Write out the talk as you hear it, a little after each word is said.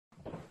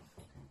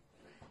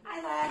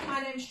Hi there, my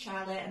name's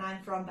Charlie and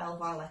I'm from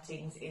Belvoir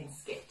Lettings in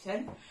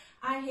Skipton.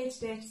 I'm here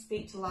today to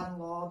speak to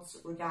landlords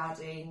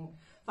regarding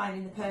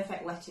finding the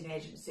perfect letting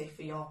agency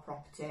for your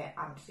property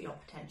and for your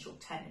potential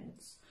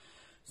tenants.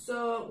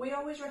 So we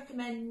always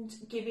recommend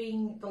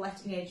giving the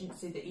letting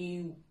agency that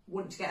you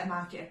want to get a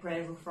market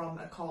appraisal from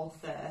a call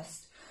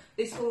first.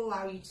 This will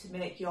allow you to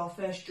make your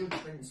first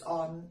judgments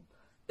on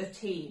the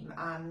team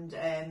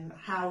and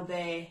how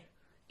they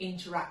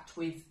interact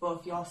with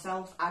both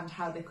yourself and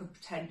how they could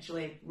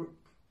potentially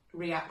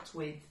react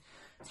with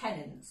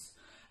tenants.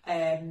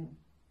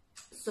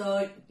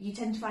 So you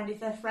tend to find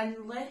if they're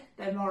friendly,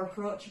 they're more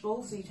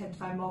approachable, so you tend to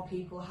find more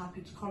people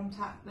happy to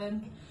contact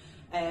them,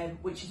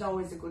 which is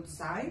always a good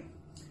sign.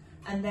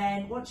 And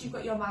then once you've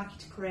got your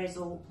market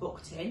appraisal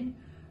booked in,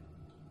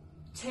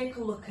 take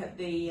a look at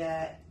the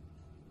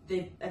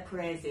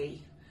appraisee.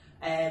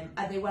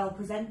 Are they well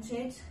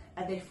presented?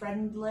 Are they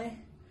friendly?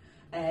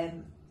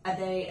 Are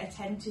they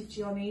attentive to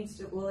your needs?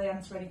 Will they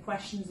answer any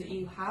questions that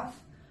you have?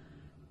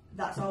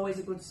 That's always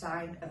a good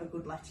sign of a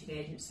good letting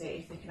agency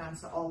if they can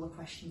answer all the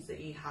questions that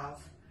you have.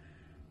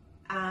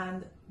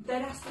 And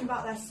then ask them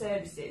about their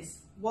services.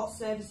 What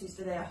services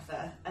do they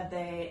offer? Have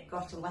they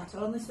got a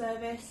let-only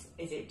service?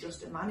 Is it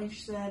just a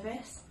managed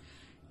service?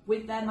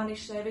 With their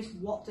managed service,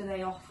 what do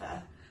they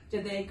offer?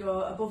 Do they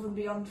go above and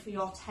beyond for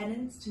your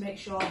tenants to make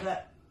sure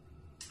that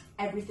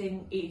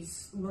everything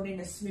is running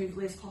as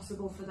smoothly as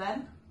possible for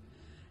them?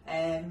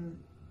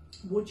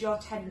 Would your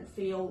tenant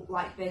feel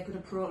like they could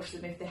approach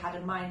them if they had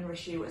a minor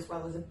issue as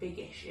well as a big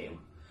issue,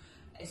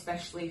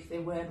 especially if they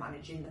were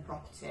managing the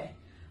property?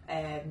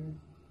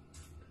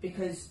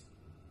 Because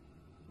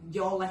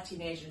your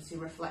letting agency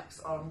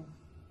reflects on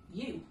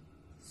you,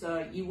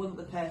 so you want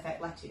the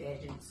perfect letting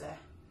agency.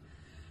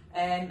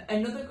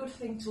 Another good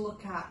thing to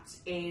look at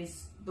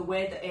is the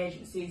way that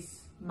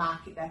agencies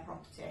market their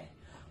property.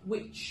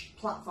 Which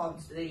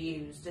platforms do they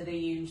use? Do they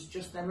use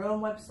just their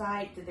own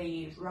website? Do they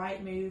use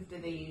Rightmove? Do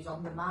they use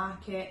On The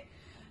Market?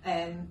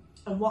 And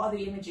what are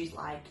the images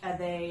like? Are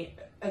they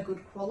a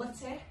good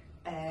quality?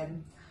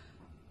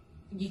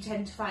 You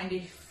tend to find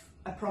if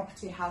a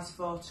property has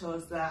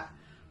photos that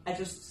are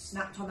just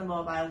snapped on a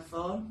mobile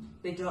phone,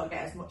 they don't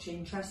get as much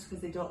interest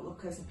because they don't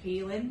look as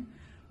appealing,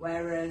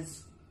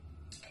 whereas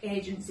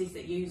agencies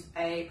that use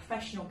a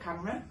professional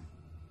camera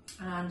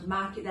and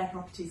market their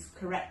properties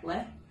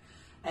correctly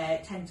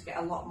tend to get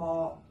a lot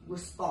more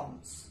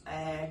response.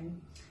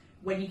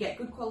 When you get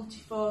good quality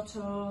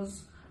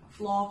photos,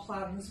 floor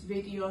plans,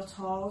 video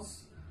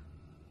tours,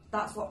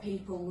 that's what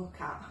people look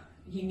at.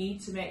 You need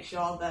to make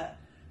sure that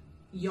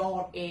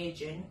your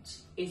agent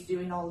is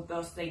doing all of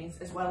those things,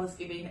 as well as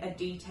giving a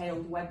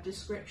detailed web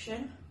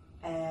description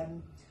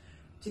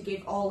to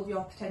give all of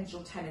your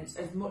potential tenants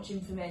as much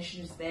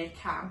information as they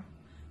can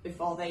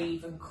before they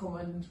even come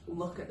and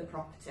look at the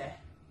property.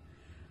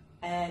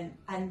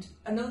 And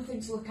another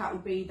thing to look at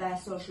would be their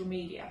social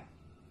media.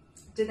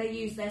 Do they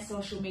use their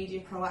social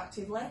media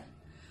proactively?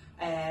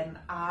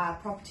 Are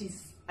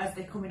properties, as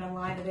they're coming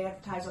online, are they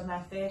advertised on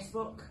their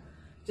Facebook?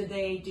 Do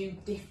they do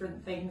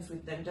different things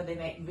with them? Do they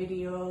make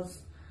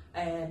videos?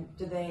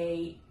 Do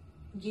they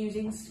use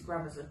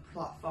Instagram as a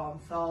platform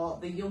for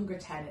the younger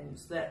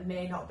tenants that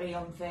may not be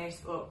on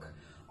Facebook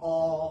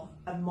or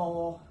are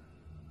more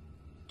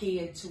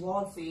geared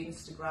towards the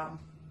Instagram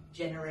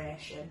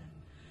generation?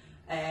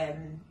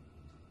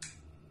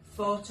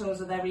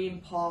 Photos are very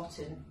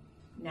important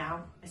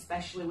now,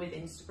 especially with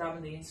Instagram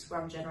and the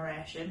Instagram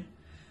generation.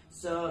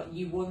 So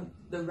you want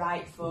the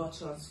right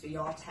photos for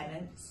your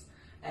tenants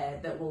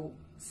that will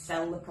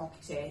sell the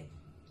property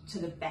to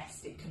the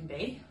best it can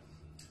be.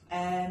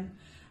 And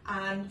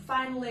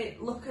finally,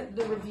 look at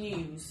the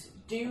reviews.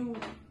 Do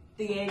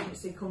the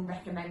agency come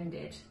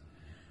recommended?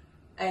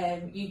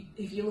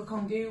 If you look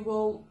on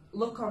Google,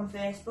 look on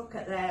Facebook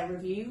at their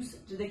reviews.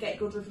 Do they get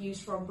good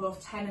reviews from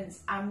both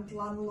tenants and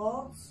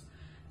landlords?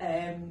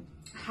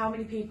 How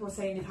many people are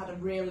saying they've had a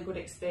really good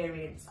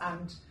experience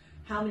and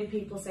how many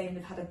people are saying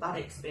they've had a bad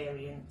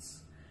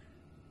experience?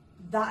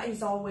 That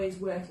is always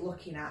worth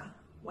looking at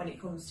when it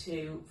comes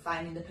to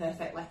finding the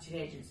perfect letting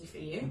agency for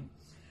you,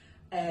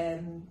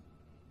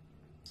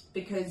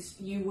 because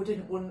you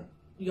wouldn't want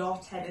your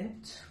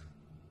tenant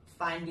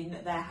finding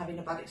that they're having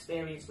a bad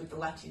experience with the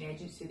letting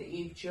agency that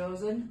you've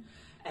chosen,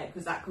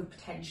 because that could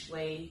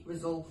potentially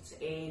result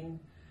in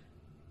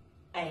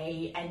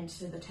an end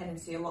to the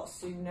tenancy a lot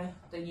sooner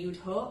than you'd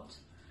hoped.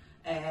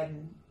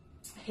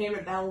 Here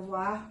at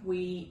Belvoir,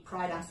 we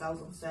pride ourselves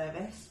on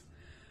service.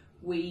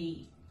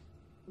 We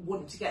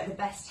want to get the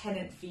best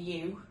tenant for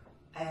you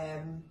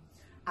and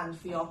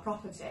for your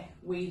property.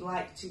 We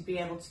like to be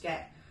able to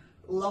get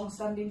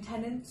long-standing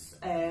tenants,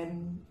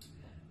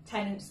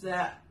 tenants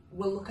that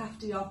will look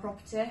after your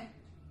property,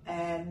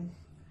 and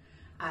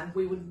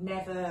we would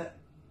never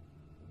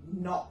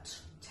not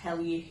tell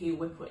you who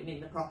we're putting in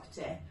the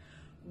property.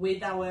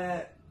 With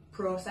our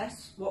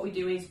process, what we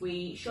do is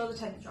we show the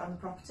tenants around the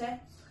property.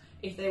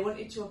 If they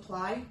wanted to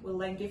apply, we'll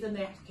then give them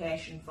the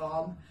application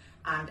form,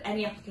 and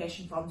any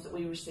application forms that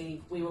we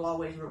receive, we will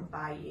always run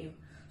by you.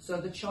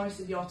 So the choice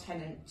of your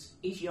tenant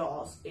is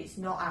yours, it's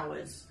not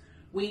ours.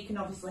 We can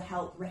obviously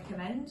help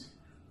recommend,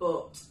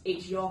 but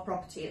it's your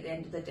property at the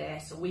end of the day,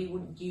 so we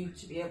want you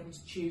to be able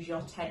to choose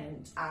your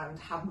tenant and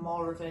have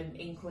more of an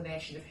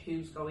inclination of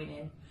who's going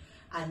in.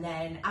 And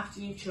then after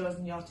you've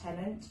chosen your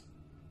tenant,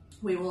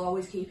 we will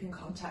always keep in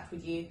contact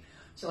with you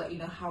to let you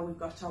know how we've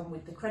got on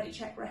with the credit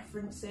check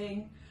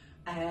referencing,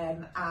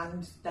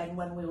 and then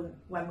when we're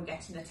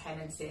getting a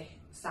tenancy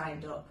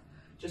signed up,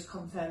 just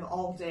confirm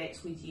all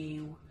dates with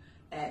you,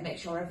 make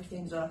sure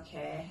everything's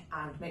okay,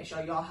 and make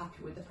sure you're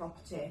happy with the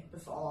property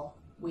before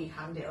we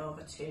hand it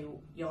over to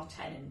your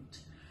tenant.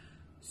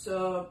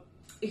 So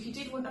if you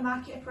did want a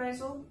market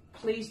appraisal,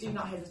 please do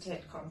not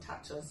hesitate to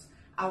contact us.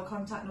 Our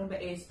contact number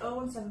is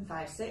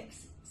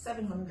 01756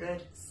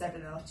 700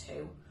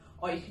 702,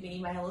 or you can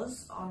email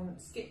us on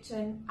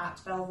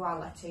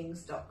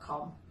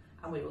skipton@belvoirlettings.com,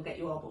 and we will get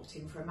you all booked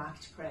in for a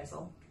market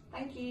appraisal.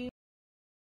 Thank you.